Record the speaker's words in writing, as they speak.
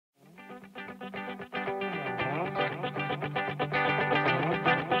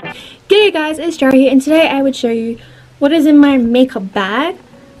Hey guys, it's Jara here, and today I would show you what is in my makeup bag.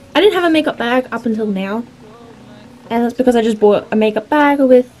 I didn't have a makeup bag up until now, and that's because I just bought a makeup bag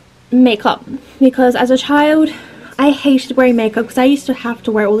with makeup, because as a child I hated wearing makeup because I used to have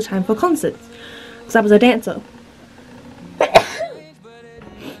to wear it all the time for concerts because I was a dancer.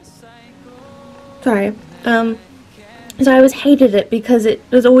 Sorry. So I always hated it because it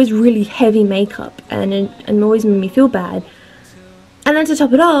was always really heavy makeup and it always made me feel bad. And then to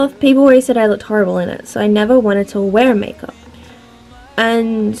top it off, people always said I looked horrible in it, so I never wanted to wear makeup.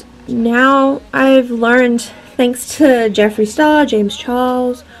 And now I've learned, thanks to Jeffree Star, James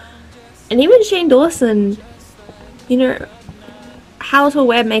Charles, and even Shane Dawson, you know, how to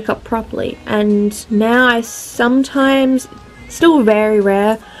wear makeup properly. And now I sometimes, still very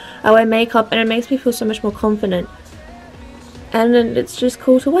rare, I wear makeup and it makes me feel so much more confident. And it's just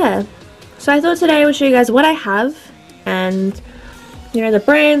cool to wear. So I thought today I would show you guys what I have, and you know, the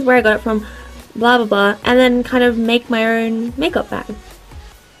brands, where I got it from, blah blah blah, and then kind of make my own makeup bag.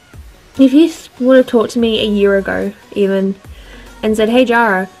 If you would have talked to me a year ago even and said, hey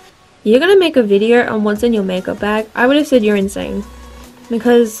Jara, you're gonna make a video on what's in your makeup bag, I would have said you're insane,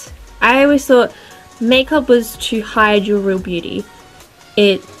 because I always thought makeup was to hide your real beauty.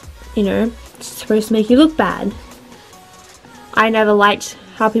 It, you know, it's supposed to make you look bad. I never liked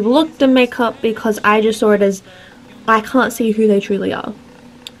how people looked in makeup because I just saw it as I can't see who they truly are.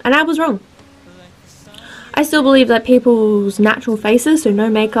 And I was wrong. I still believe that people's natural faces, so no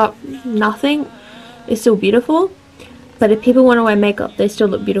makeup, nothing, is still beautiful. But if people want to wear makeup, they still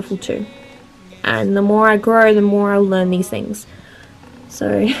look beautiful too. And the more I grow, the more I'll learn these things.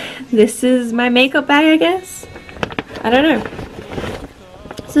 So this is my makeup bag, I guess. I don't know.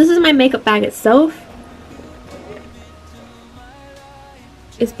 So this is my makeup bag itself.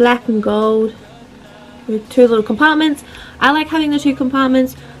 It's black and gold with two little compartments. I like having the two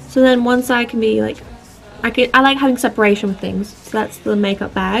compartments, so then one side can be like, I like having separation with things. So that's the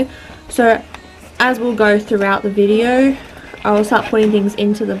makeup bag. So as we'll go throughout the video, I will start putting things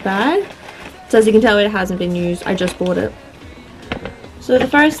into the bag. So as you can tell, it hasn't been used, I just bought it. So the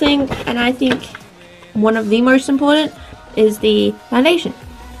first thing, and I think one of the most important, is the foundation.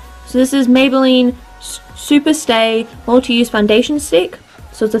 So this is Maybelline Super Stay Multi-Use Foundation Stick.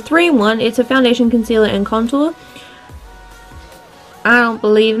 So it's a 3-in-1, it's a foundation, concealer and contour. I don't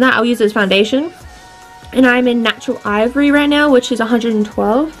believe in that, I'll use it as foundation. And I'm in Natural Ivory right now, which is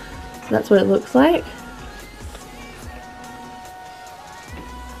 112. So that's what it looks like.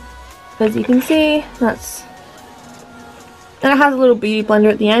 As you can see, that's... And it has a little beauty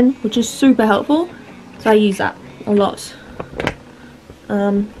blender at the end, which is super helpful. So I use that a lot.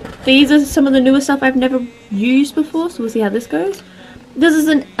 These are some of the newer stuff I've never used before, so we'll see how this goes. This is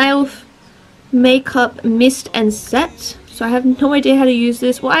an e.l.f. makeup mist and set, so I have no idea how to use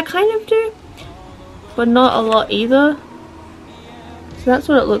this. Well, I kind of do, but not a lot either. So that's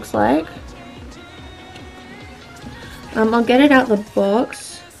what it looks like. I'll get it out the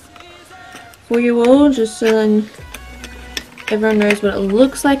box for you all, just so then everyone knows what it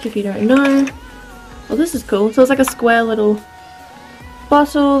looks like if you don't know. Well, this is cool. So it's like a square little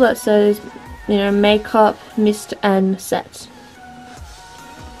bottle that says, you know, makeup mist and set.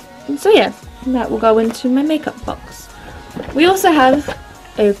 And so yeah, that will go into my makeup box. We also have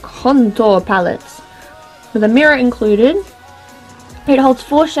a contour palette with a mirror included. It holds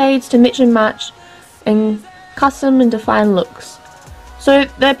 4 shades to mix and match and custom and define looks. So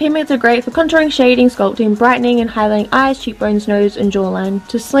the pigments are great for contouring, shading, sculpting, brightening and highlighting eyes, cheekbones, nose and jawline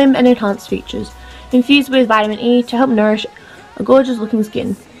to slim and enhance features. Infused with vitamin E to help nourish a gorgeous looking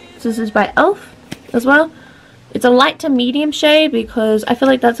skin. So this is by e.l.f. as well. It's a light to medium shade because I feel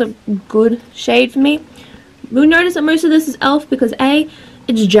like that's a good shade for me. You'll notice that most of this is e.l.f. because A,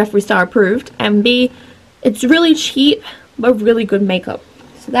 it's Jeffree Star approved, and B, it's really cheap but really good makeup.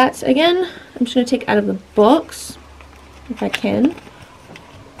 So that's, again, I'm just going to take it out of the box if I can.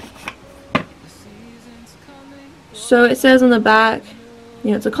 So it says on the back,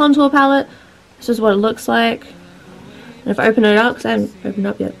 you know, it's a contour palette. This is what it looks like. And if I open it up, because I haven't opened it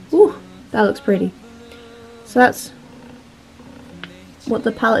up yet, ooh, that looks pretty. So that's what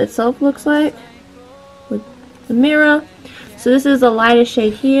the palette itself looks like with the mirror. So this is the lighter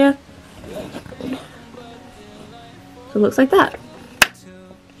shade here. So it looks like that.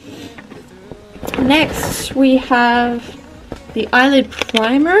 Next we have the eyelid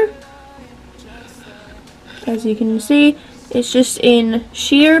primer. As you can see, it's just in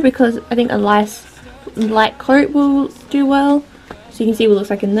sheer because I think a light coat will do well. So you can see what it looks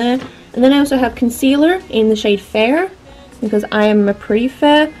like in there. And then I also have concealer in the shade Fair because I am a pretty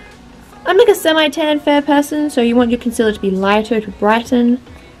fair. I'm like a semi-tan fair person, so you want your concealer to be lighter to brighten.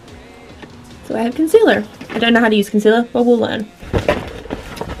 So I have concealer. I don't know how to use concealer, but we'll learn.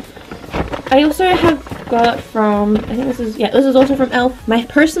 I also have got from, I think this is also from e.l.f. My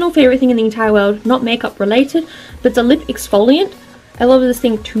personal favorite thing in the entire world, not makeup related, but it's a lip exfoliant. I love this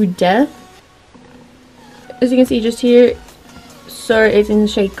thing to death. As you can see just here, so it's in the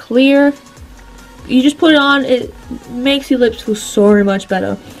shade Clear. You just put it on, it makes your lips feel so much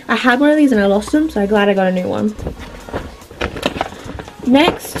better. I had one of these and I lost them, so I'm glad I got a new one.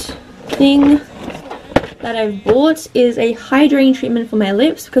 Next thing that I've bought is a hydrating treatment for my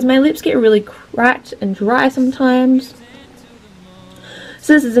lips, because my lips get really cracked and dry sometimes.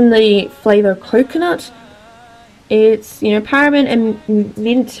 So this is in the flavor Coconut. It's, you know, paraben and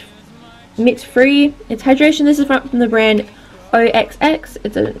mint free. It's hydration. This is from the brand OXX.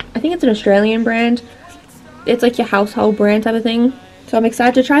 I think it's an Australian brand. It's like your household brand type of thing. So I'm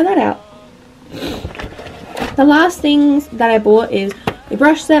excited to try that out. The last things that I bought is a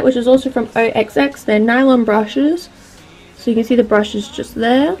brush set, which is also from OXX. They're nylon brushes. So you can see the brushes just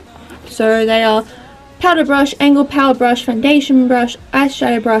there. So they are powder brush, angle powder brush, foundation brush,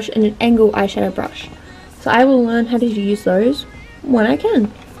 eyeshadow brush, and an angle eyeshadow brush. So I will learn how to use those when I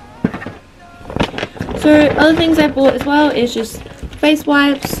can. So other things I bought as well is just face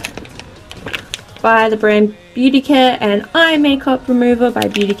wipes by the brand Beauty Care and eye makeup remover by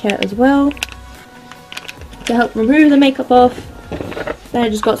Beauty Care as well to help remove the makeup off. Then I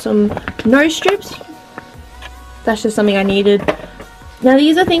just got some nose strips. That's just something I needed. Now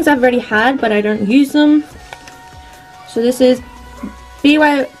these are things I've already had but I don't use them. So this is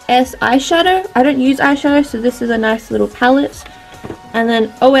BYS eyeshadow. I don't use eyeshadow, so this is a nice little palette. And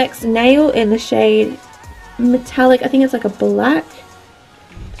then OX nail in the shade Metallic. I think it's like a black.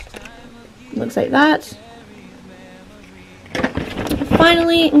 Looks like that.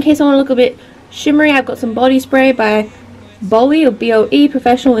 Finally, in case I want to look a bit shimmery, I've got some body spray by Bowie or BOE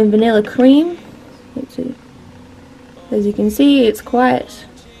Professional in Vanilla Cream. Let's see. As you can see, it's a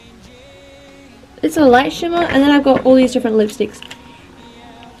light shimmer. And then I've got all these different lipsticks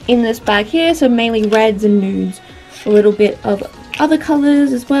in this bag here, so mainly reds and nudes, a little bit of other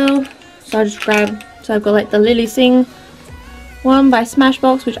colors as well. So I'll just grab, so I've got like the Lily Sing one by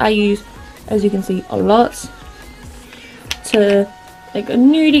Smashbox, which I use, as you can see, a lot, to like a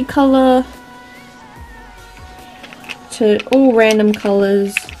nudie color, to all random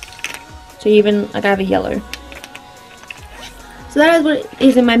colors, to even like I have a yellow. So that is what it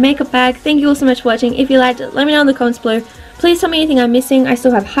is in my makeup bag. Thank you all so much for watching. If you liked it, let me know in the comments below. Please tell me anything I'm missing. I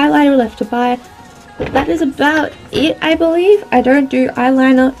still have highlighter left to buy. But that is about it, I believe. I don't do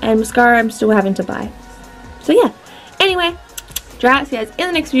eyeliner, and mascara I'm still having to buy. So yeah. Anyway, I'll see you guys in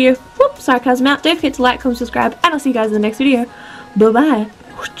the next video. Whoop, sarcasm out. Don't forget to like, comment, subscribe, and I'll see you guys in the next video. Bye-bye.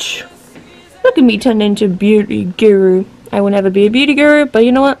 Look at me turn into a beauty guru. I will never be a beauty guru, but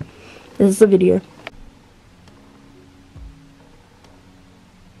you know what? This is a video.